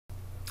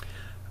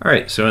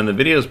Alright, so in the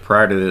videos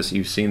prior to this,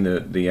 you've seen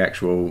the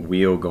actual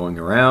wheel going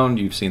around,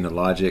 you've seen the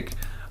logic,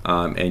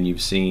 and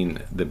you've seen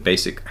the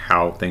basic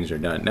how things are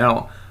done.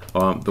 Now,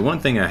 the one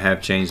thing I have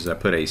changed is I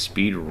put a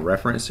speed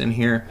reference in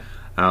here.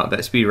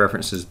 That speed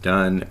reference is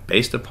done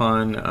based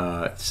upon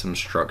some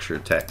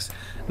structured text.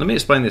 Let me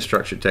explain this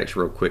structured text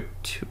real quick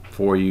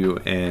for you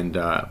and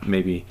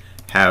maybe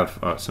have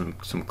some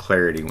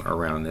clarity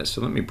around this.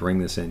 So let me bring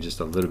this in just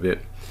a little bit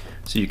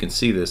so you can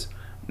see this.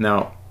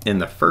 Now, in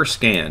the first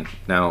scan,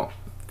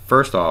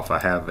 first off, I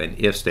have an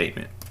if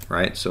statement,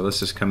 right? So let's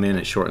just come in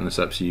and shorten this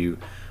up so you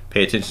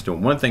pay attention to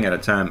one thing at a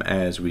time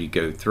as we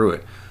go through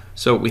it.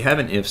 So we have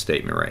an if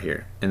statement right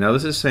here. And now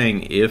this is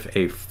saying if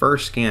a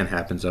first scan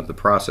happens of the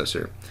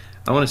processor,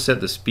 I want to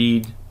set the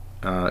speed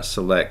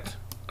select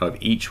of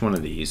each one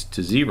of these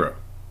to 0.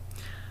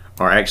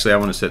 Or actually, I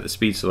want to set the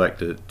speed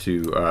select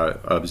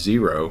of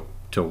 0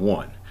 to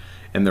 1.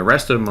 And the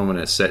rest of them I'm going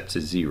to set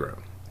to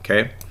 0.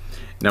 Okay?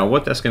 Now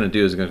what that's going to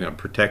do is it's going to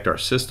protect our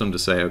system to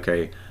say,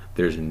 okay,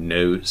 there's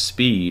no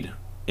speed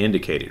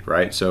indicated,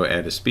 right? So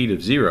at a speed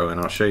of 0, and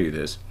I'll show you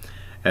this,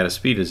 at a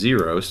speed of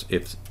 0,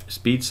 if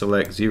speed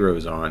select 0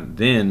 is on,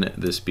 then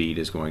the speed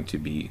is going to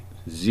be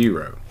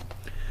 0.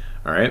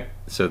 All right,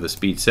 so the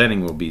speed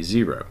setting will be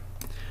 0.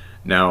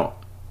 Now,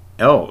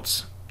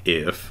 else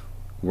if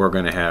we're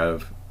going to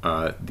have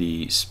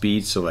the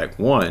speed select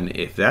 1,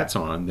 if that's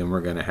on, then we're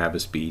going to have a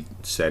speed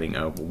setting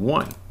of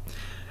 1.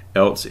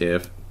 Else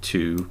if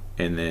 2,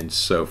 and then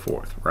so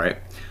forth, right?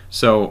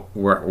 So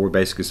we're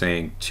basically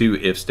saying two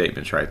if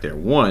statements right there.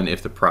 One,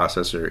 if the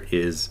processor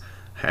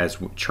has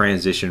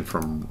transitioned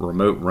from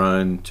remote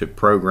run to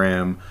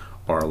program,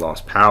 or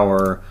lost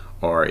power,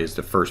 or is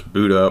the first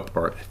boot up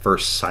or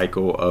first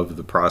cycle of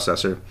the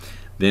processor,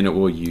 then it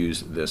will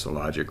use this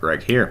logic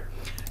right here.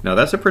 Now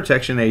that's a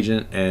protection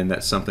agent, and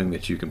that's something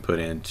that you can put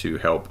in to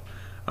help.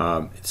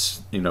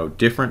 It's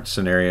different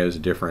scenarios,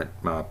 different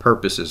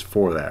purposes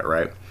for that,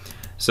 right?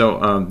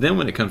 So then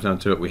when it comes down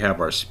to it, we have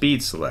our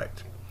speed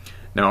select.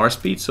 Now our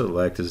speed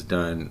select is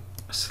done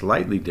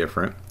slightly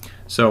different.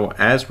 So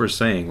as we're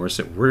saying,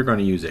 we're going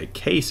to use a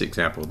case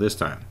example this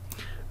time.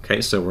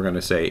 Okay, so we're going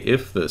to say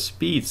if the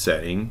speed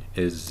setting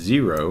is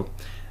 0,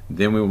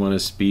 then we want a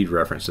speed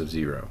reference of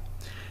 0.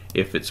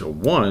 If it's a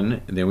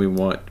 1, then we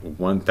want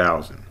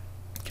 1,000.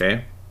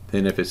 Okay,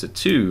 then if it's a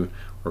 2,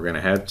 we're going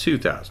to have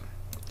 2,000.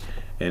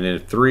 And then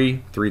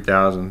 3,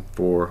 3,000,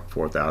 4,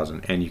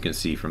 4,000, and you can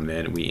see from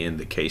then we end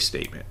the case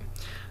statement.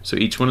 So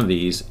each one of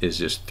these is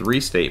just 3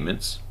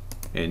 statements,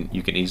 and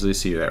you can easily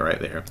see that right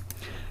there.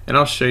 And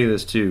I'll show you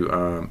this too.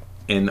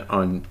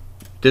 On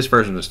this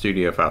version of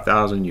Studio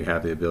 5000, you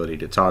have the ability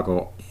to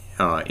toggle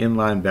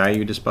inline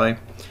value display.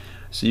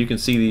 So you can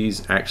see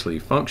these actually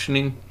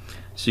functioning.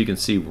 So you can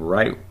see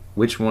right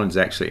which one's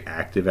actually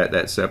active at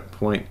that set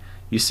point.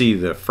 You see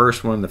the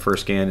first one, the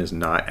first scan, is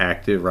not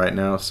active right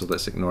now, so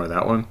let's ignore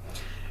that one.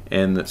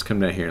 And let's come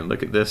down here and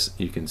look at this.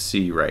 You can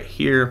see right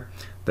here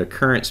the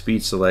current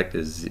speed select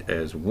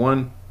is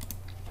 1,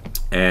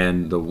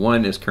 and the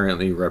 1 is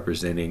currently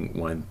representing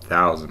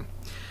 1,000.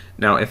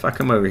 Now if I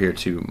come over here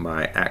to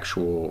my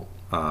actual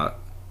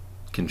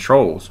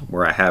controls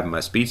where I have my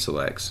speed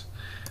selects,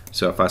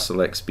 so if I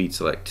select speed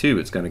select 2,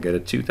 it's going to go to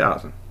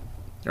 2,000.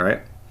 All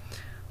right,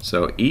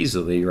 so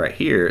easily right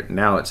here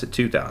now it's at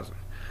 2,000.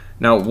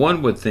 Now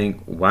one would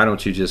think, why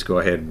don't you just go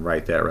ahead and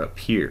write that up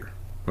here?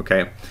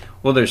 Okay,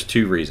 well there's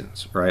 2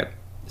 reasons, right?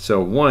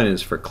 So one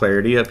is for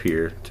clarity up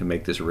here, to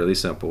make this really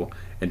simple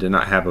and to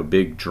not have a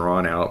big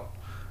drawn out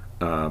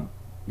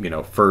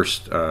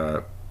first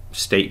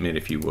statement,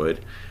 if you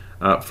would.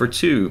 For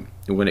 2,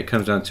 when it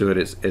comes down to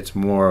it, it's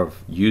more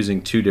of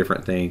using 2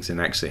 different things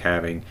and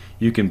actually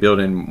you can build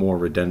in more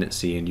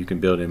redundancy, and you can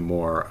build in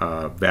more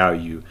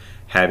value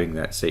having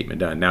that statement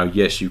done. Now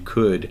yes, you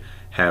could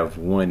have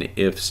one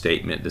if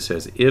statement that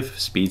says if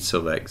speed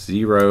select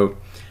 0,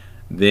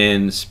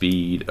 then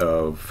speed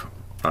of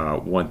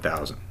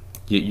 1,000.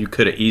 You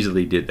could have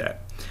easily did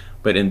that,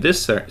 but in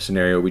this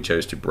scenario we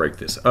chose to break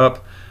this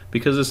up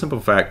because of the simple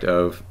fact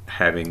of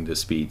having the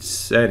speed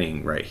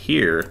setting right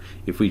here.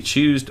 If we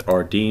choose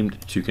or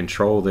deemed to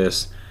control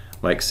this,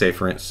 like say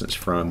for instance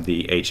from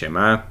the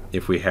HMI,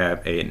 if we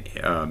have a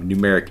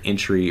numeric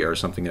entry or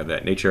something of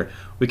that nature,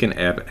 we can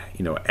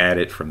add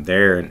it from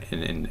there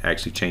and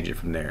actually change it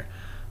from there.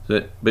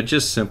 But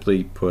just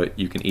simply put,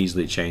 you can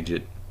easily change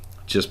it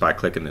just by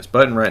clicking this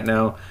button right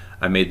now.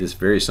 I made this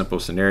very simple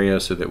scenario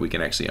so that we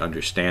can actually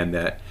understand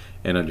that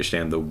and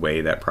understand the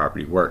way that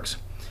property works.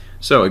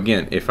 So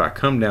again, if I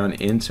come down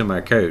into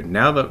my code,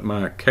 now that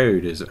my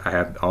code is, I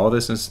have all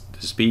this in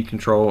speed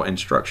control and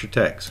structured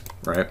text,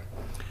 right?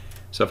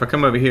 So if I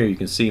come over here, you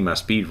can see my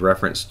speed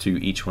reference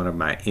to each one of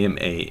my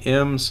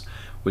MAMs,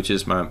 which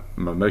is my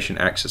motion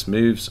axis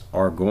moves,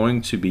 are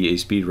going to be a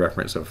speed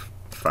reference of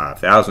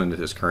 5,000 at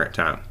this current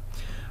time.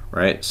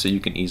 Right, so you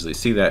can easily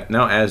see that.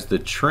 Now as the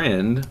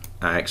trend,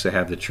 I actually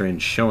have the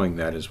trend showing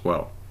that as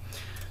well.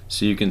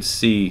 So you can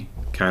see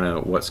kind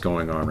of what's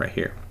going on right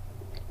here.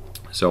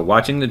 So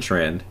watching the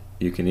trend,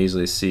 you can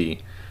easily see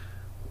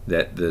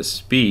that the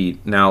speed,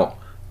 now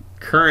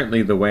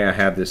currently the way I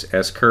have this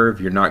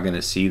S-curve, you're not going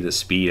to see the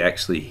speed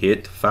actually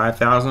hit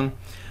 5,000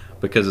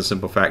 because of the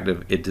simple fact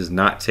of it does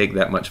not take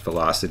that much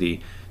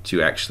velocity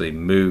to actually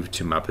move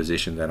to my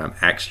position that I'm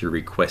actually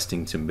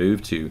requesting to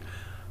move to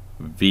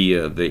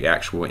via the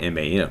actual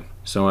MAM.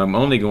 So I'm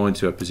only going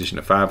to a position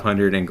of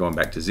 500 and going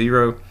back to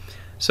 0.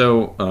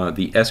 So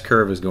the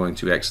S-curve is going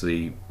to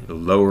actually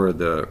lower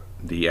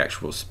the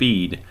actual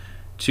speed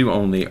to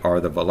only,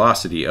 or the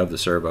velocity of the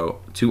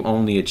servo, to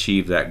only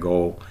achieve that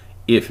goal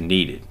if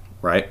needed,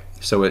 right?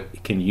 So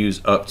it can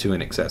use up to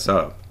in excess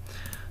of.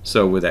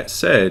 So with that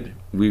said,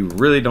 we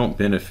really don't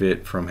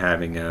benefit from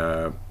having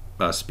a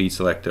speed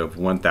select of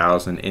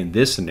 1,000 in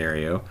this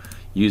scenario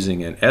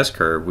using an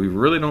S-curve. We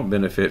really don't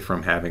benefit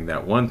from having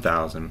that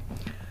 1,000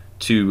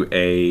 to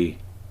a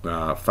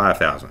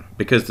 5,000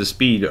 because the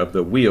speed of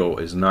the wheel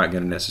is not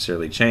going to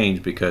necessarily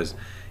change, because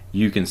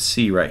you can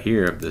see right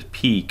here the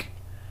peak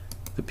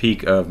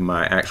of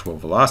my actual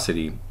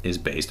velocity is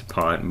based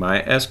upon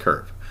my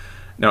S-curve.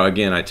 Now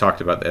again, I talked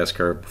about the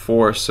S-curve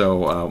before,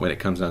 so when it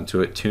comes down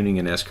to it, tuning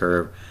an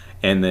S-curve,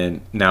 and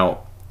then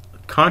now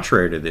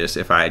contrary to this,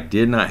 if I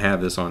did not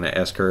have this on an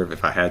S-curve,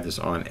 if I had this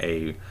on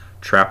a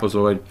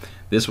trapezoid,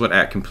 this would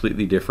act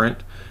completely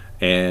different,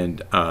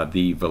 and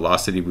the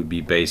velocity would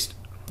be based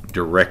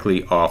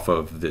directly off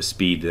of the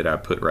speed that I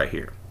put right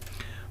here.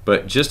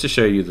 But just to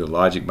show you the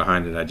logic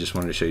behind it, I just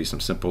wanted to show you some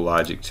simple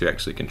logic to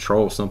actually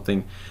control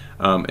something.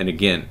 And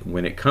again,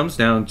 when it comes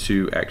down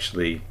to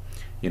actually,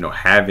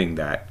 having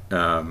that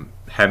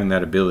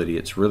ability,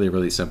 it's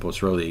really simple.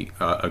 It's really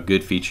a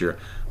good feature.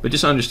 But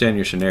just understand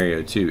your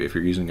scenario too. If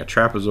you're using a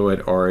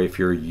trapezoid or if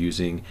you're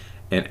using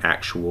an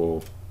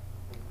actual,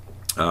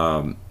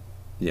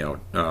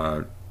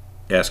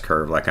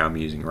 S-curve like I'm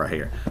using right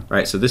here,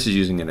 right? So this is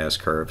using an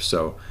S-curve.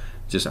 So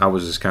I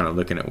was just kind of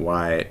looking at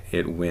why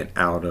it went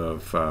out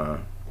of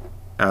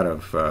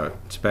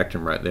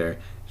spectrum right there.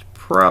 It's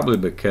probably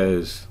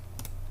because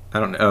I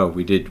don't know.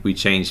 We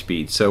changed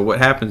speed. So what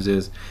happens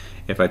is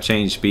if I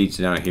change speeds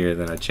down here,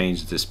 then I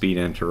change the speed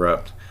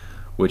interrupt,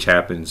 which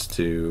happens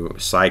to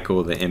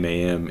cycle the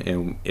MAM,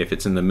 and if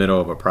it's in the middle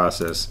of a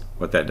process,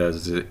 what that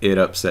does is it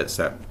upsets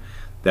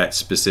that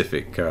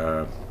specific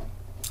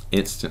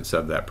instance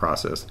of that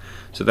process.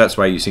 So that's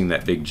why you're seeing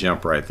that big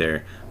jump right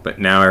there. But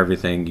now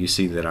everything, you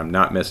see that I'm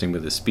not messing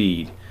with the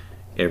speed.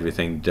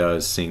 Everything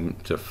does seem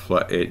to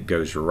it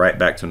goes right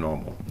back to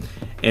normal.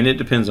 And it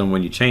depends on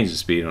when you change the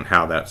speed on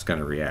how that's going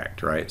to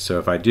react, right? So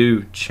if I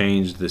do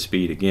change the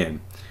speed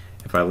again,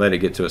 if I let it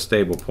get to a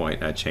stable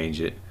point and I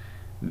change it,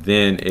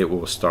 then it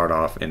will start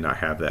off and not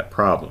have that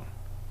problem.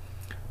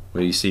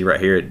 Well, you see right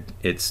here,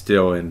 it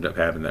still ended up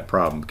having that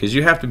problem, because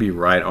you have to be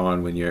right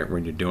on when you're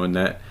doing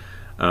that.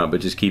 But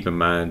just keep in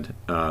mind,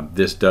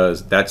 that's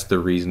the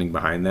reasoning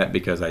behind that,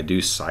 because I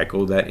do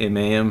cycle that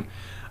MAM.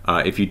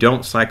 If you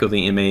don't cycle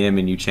the MAM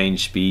and you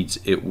change speeds,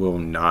 it will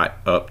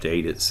not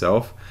update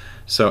itself.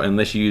 So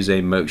unless you use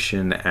a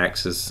motion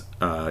axis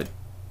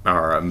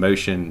or a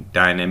motion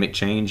dynamic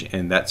change,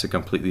 and that's a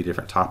completely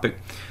different topic.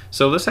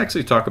 So let's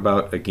actually talk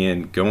about,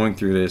 again, going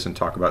through this and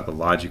talk about the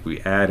logic we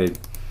added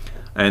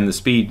and the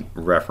speed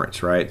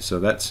reference, right?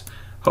 So that's,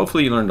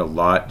 hopefully you learned a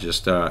lot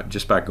just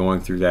by going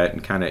through that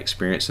and kind of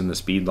experiencing the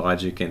speed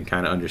logic and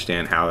kind of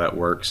understand how that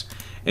works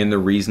and the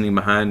reasoning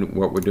behind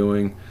what we're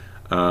doing.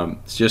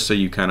 It's just so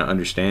you kind of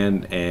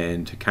understand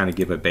and to kind of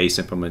give a base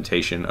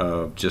implementation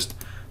of just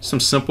some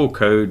simple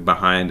code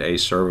behind a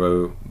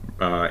servo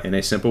and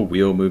a simple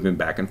wheel moving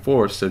back and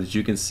forth, so that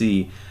you can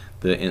see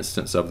the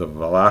instance of the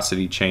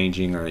velocity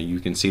changing, or you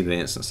can see the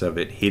instance of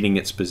it hitting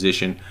its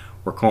position.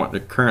 We're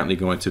currently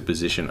going to a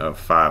position of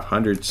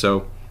 500,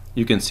 so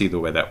you can see the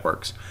way that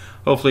works.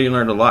 Hopefully you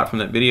learned a lot from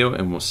that video,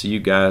 and we'll see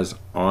you guys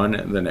on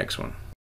the next one.